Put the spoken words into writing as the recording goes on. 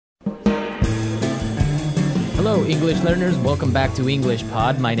English learners. Welcome back to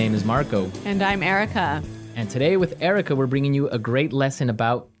EnglishPod. My name is Marco. And I'm Erica. And today with Erica, we're bringing you a great lesson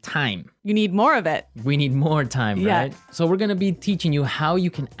about time. You need more of it. We need more time, Yeah. right? So we're going to be teaching you how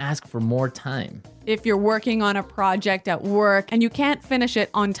you can ask for more time. If you're working on a project at work and you can't finish it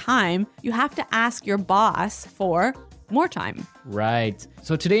on time, you have to ask your boss for more time. Right.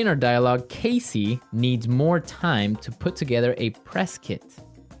 So today in our dialogue, Casey needs more time to put together a press kit.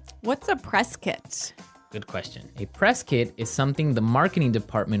 What's a press kit? Good question. A press kit is something the marketing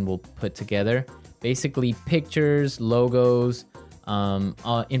department will put together. Basically pictures, logos,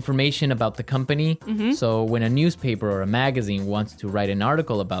 information about the company. So when a newspaper or a magazine wants to write an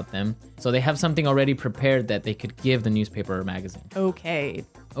article about them, so they have something already prepared that they could give the newspaper or magazine. Okay.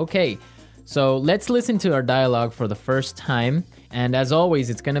 Okay, so let's listen to our dialogue for the first time. And as always,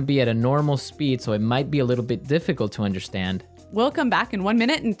 it's going to be at a normal speed, so it might be a little bit difficult to understand. We'll come back in 1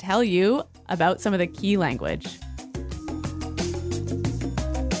 minute and tell you about some of the key language.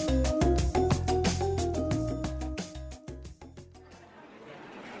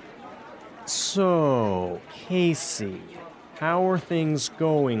 So, Casey, how are things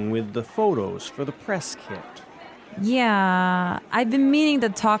going with the photos for the press kit? Yeah, I've been meaning to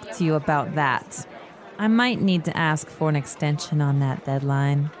talk to you about that. I might need to ask for an extension on that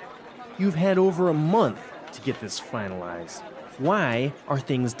deadline. You've had over a month to get this finalized. Why are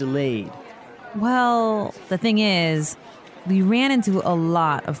things delayed? Well, the thing is, we ran into a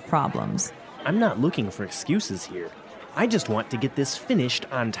lot of problems. I'm not looking for excuses here. I just want to get this finished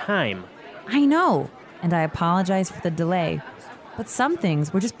on time. I know, and I apologize for the delay, but some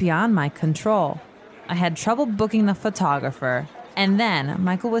things were just beyond my control. I had trouble booking the photographer, and then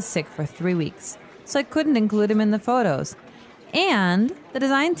Michael was sick for 3 weeks, so I couldn't include him in the photos. And the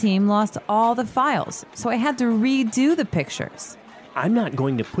design team lost all the files, so I had to redo the pictures. I'm not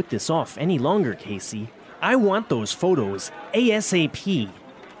going to put this off any longer, Casey. I want those photos ASAP.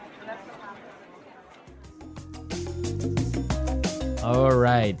 All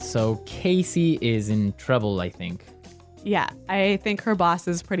right, so Casey is in trouble, I think. Yeah, I think her boss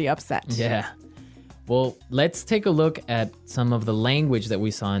is pretty upset. Yeah. Well, let's take a look at some of the language that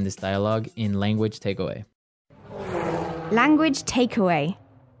we saw in this dialogue in Language Takeaway. Language takeaway.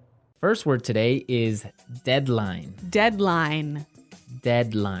 First word today is deadline. Deadline.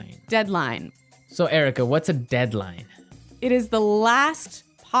 Deadline. Deadline. So, Erica, what's a deadline? It is the last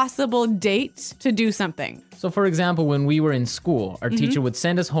possible date to do something. So, for example, when we were in school, our teacher would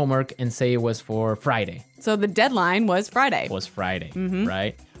send us homework and say it was for Friday. So the deadline was Friday.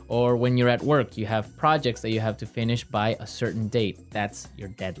 Right? Or when you're at work, you have projects that you have to finish by a certain date. That's your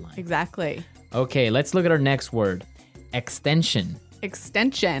deadline. Exactly. Okay, let's look at our next word. Extension.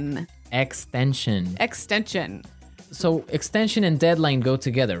 Extension. Extension. Extension. So extension and deadline go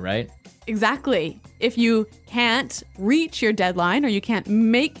together, right? Exactly. If you can't reach your deadline or you can't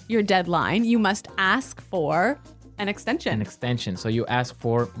make your deadline, you must ask for an extension. An extension. So you ask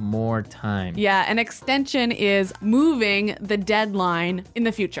for more time. Yeah, an extension is moving the deadline in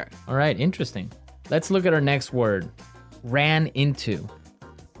the future. All right, interesting. Let's look at our next word. Ran into.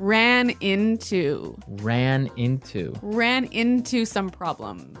 Ran into. Ran into. Ran into some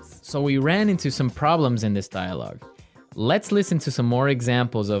problems. So we ran into some problems in this dialogue. Let's listen to some more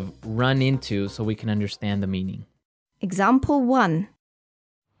examples of run into so we can understand the meaning. Example 1.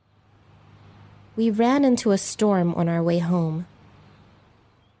 We ran into a storm on our way home.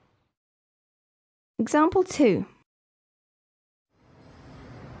 Example 2.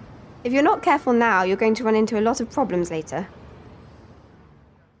 If you're not careful now, you're going to run into a lot of problems later.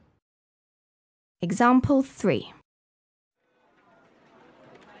 Example 3.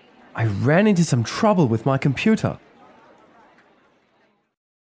 I ran into some trouble with my computer.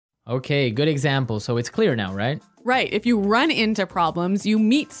 Okay, good example. So it's clear now, right? Right. If you run into problems, you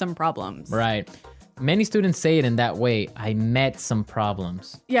meet some problems. Right. Many students say it in that way. I met some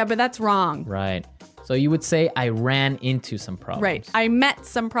problems. Yeah, but that's wrong. Right. So you would say I ran into some problems. Right. I met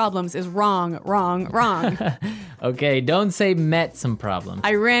some problems is wrong, wrong, wrong. Okay, don't say met some problems.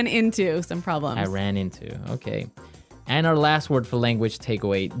 I ran into some problems. I ran into. Okay. And our last word for language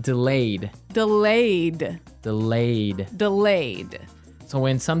takeaway, delayed. Delayed. Delayed. Delayed. So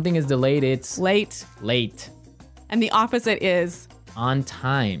when something is delayed, it's Late. late. And the opposite is On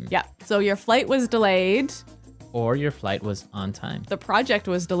time. yeah. So your flight was delayed. Or your flight was on time. The project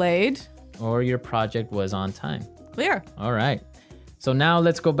was delayed. Or your project was on time. Clear. All right. So now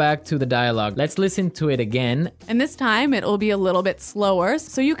let's go back to the dialogue. Let's listen to it again. And this time it will be a little bit slower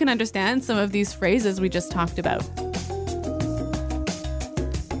so you can understand some of these phrases we just talked about.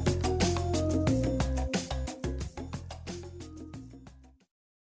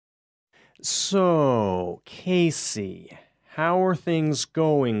 So, Casey, how are things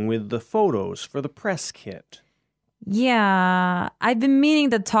going with the photos for the press kit? Yeah, I've been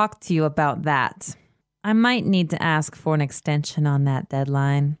meaning to talk to you about that. I might need to ask for an extension on that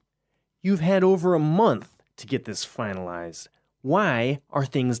deadline. You've had over a month to get this finalized. Why are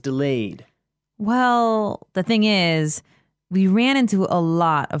things delayed? Well, the thing is, we ran into a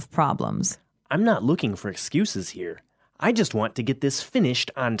lot of problems. I'm not looking for excuses here. I just want to get this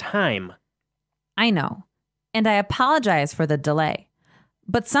finished on time. I know, and I apologize for the delay.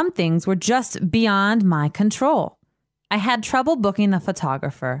 But some things were just beyond my control. I had trouble booking the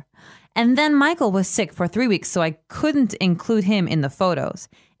photographer. And then Michael was sick for 3 weeks, so I couldn't include him in the photos.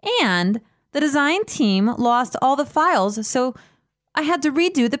 And the design team lost all the files, so I had to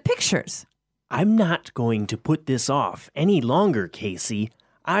redo the pictures. I'm not going to put this off any longer, Casey.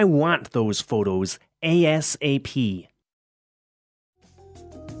 I want those photos ASAP.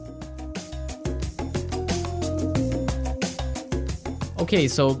 Okay,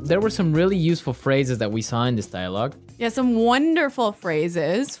 so there were some really useful phrases that we saw in this dialogue. Yeah, some wonderful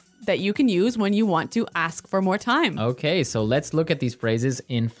phrases that you can use when you want to ask for more time. Okay, so let's look at these phrases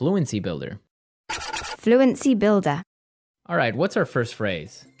in Fluency Builder. Fluency builder. All right, what's our first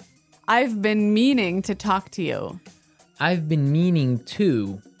phrase? I've been meaning to talk to you. I've been meaning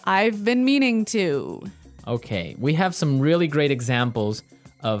to. I've been meaning to. Okay, we have some really great examples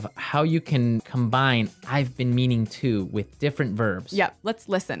of how you can combine I've been meaning to with different verbs. Yep, let's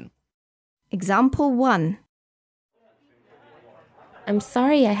listen. Example 1. I'm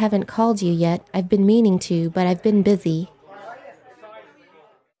sorry I haven't called you yet. I've been meaning to, but I've been busy.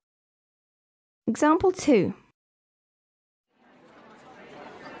 Example 2.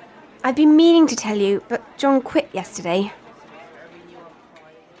 I've been meaning to tell you, but John quit yesterday.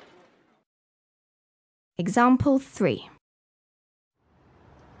 Example 3.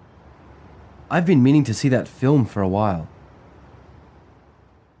 I've been meaning to see that film for a while.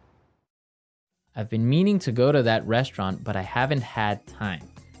 I've been meaning to go to that restaurant, but I haven't had time.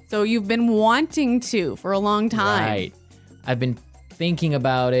 So you've been wanting to for a long time. Right. I've been thinking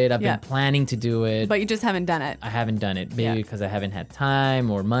about it. I've been planning to do it. But you just haven't done it. I haven't done it. Maybe because I haven't had time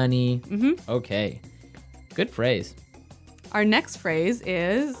or money. Mm-hmm. Okay. Good phrase. Our next phrase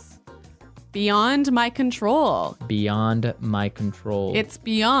is beyond my control. Beyond my control. It's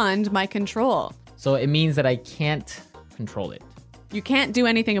beyond my control. So it means that I can't control it. You can't do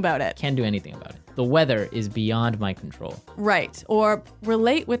anything about it. Can't do anything about it. The weather is beyond my control. Right. Or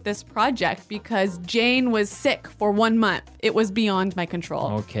relate with this project because Jane was sick for 1 month. It was beyond my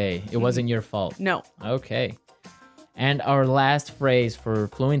control. Okay. It wasn't your fault. No. Okay. And our last phrase for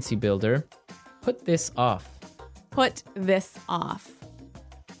Fluency Builder, put this off. Put this off.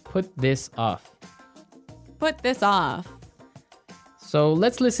 Put this off. Put this off. So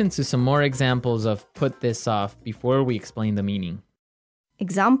let's listen to some more examples of put this off before we explain the meaning.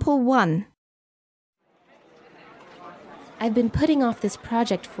 Example 1. I've been putting off this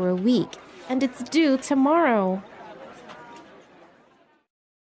project for a week, and it's due tomorrow.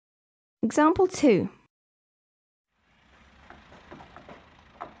 Example 2.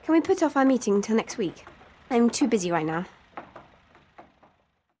 Can we put off our meeting till next week? I'm too busy right now.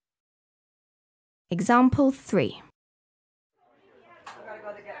 Example 3.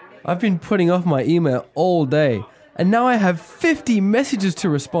 I've been putting off my email all day, and now I have 50 messages to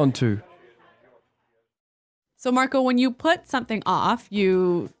respond to. So Marco, when you put something off,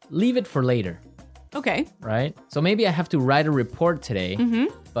 you... Leave it for later, Okay. right? So maybe I have to write a report today,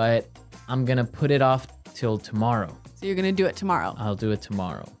 but I'm going to put it off till tomorrow. So you're going to do it tomorrow. I'll do it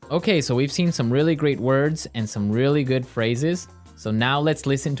tomorrow. Okay, so we've seen some really great words and some really good phrases. So now let's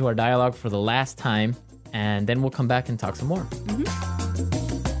listen to our dialogue for the last time, and then we'll come back and talk some more.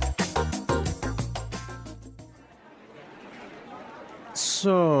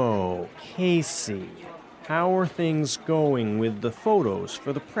 So, Casey, how are things going with the photos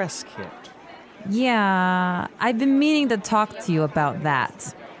for the press kit? Yeah, I've been meaning to talk to you about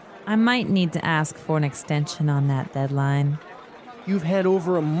that. I might need to ask for an extension on that deadline. You've had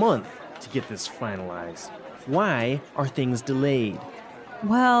over a month to get this finalized. Why are things delayed?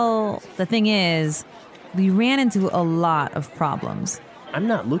 Well, the thing is, we ran into a lot of problems. I'm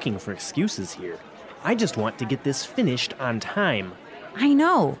not looking for excuses here. I just want to get this finished on time. I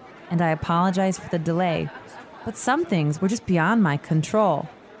know, and I apologize for the delay. But some things were just beyond my control.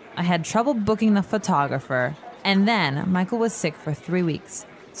 I had trouble booking the photographer, and then Michael was sick for 3 weeks,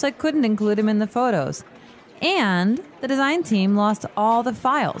 so I couldn't include him in the photos. And the design team lost all the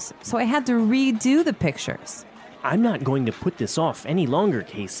files, so I had to redo the pictures. I'm not going to put this off any longer,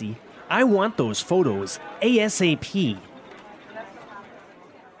 Casey. I want those photos ASAP.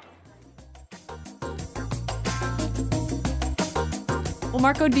 Well,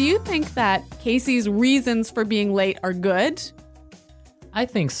 Marco, do you think that Casey's reasons for being late are good? I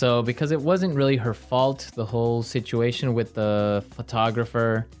think so, because it wasn't really her fault, the whole situation with the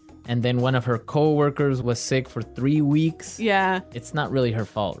photographer. And then one of her co-workers was sick for 3 weeks. Yeah. It's not really her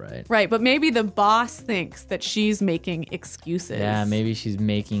fault, right? Right, but maybe the boss thinks that she's making excuses. Yeah, maybe she's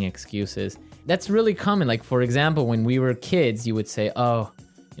making excuses. That's really common. Like, for example, when we were kids, you would say, oh,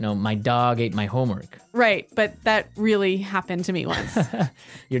 my dog ate my homework. Right, but that really happened to me once.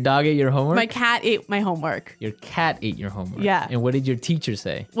 Your dog ate your homework? My cat ate my homework. Your cat ate your homework. Yeah. And what did your teacher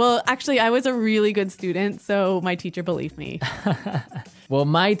say? Well, actually, I was a really good student, so my teacher believed me. Well,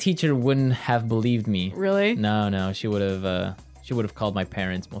 my teacher wouldn't have believed me. Really? No, she would have called my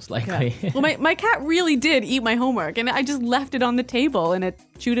parents most likely. Yeah. Well, my cat really did eat my homework, and I just left it on the table, and it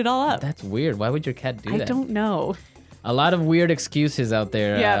chewed it all up. That's weird. Why would your cat do that? I don't know. A lot of weird excuses out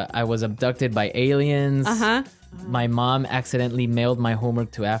there. Yeah. I was abducted by aliens. Uh-huh. My mom accidentally mailed my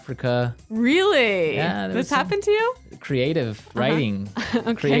homework to Africa. Really? Yeah, there This was some- happened to you? Creative writing.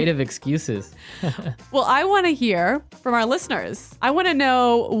 Okay. Creative excuses. Well, I want to hear from our listeners. I want to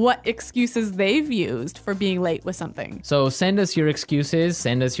know what excuses they've used for being late with something. So send us your excuses,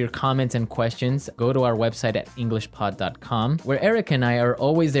 send us your comments and questions. Go to our website at EnglishPod.com, where Eric and I are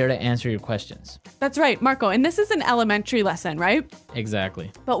always there to answer your questions. That's right, Marco. And this is an elementary lesson, right?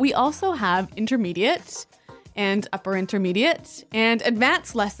 Exactly. But we also have intermediate and upper intermediate and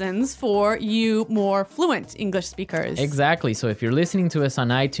advanced lessons for you more fluent English speakers. Exactly. So if you're listening to us on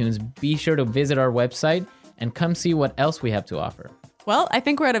iTunes, be sure to visit our website and come see what else we have to offer. Well, I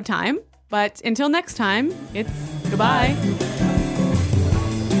think we're out of time, but until next time, it's goodbye.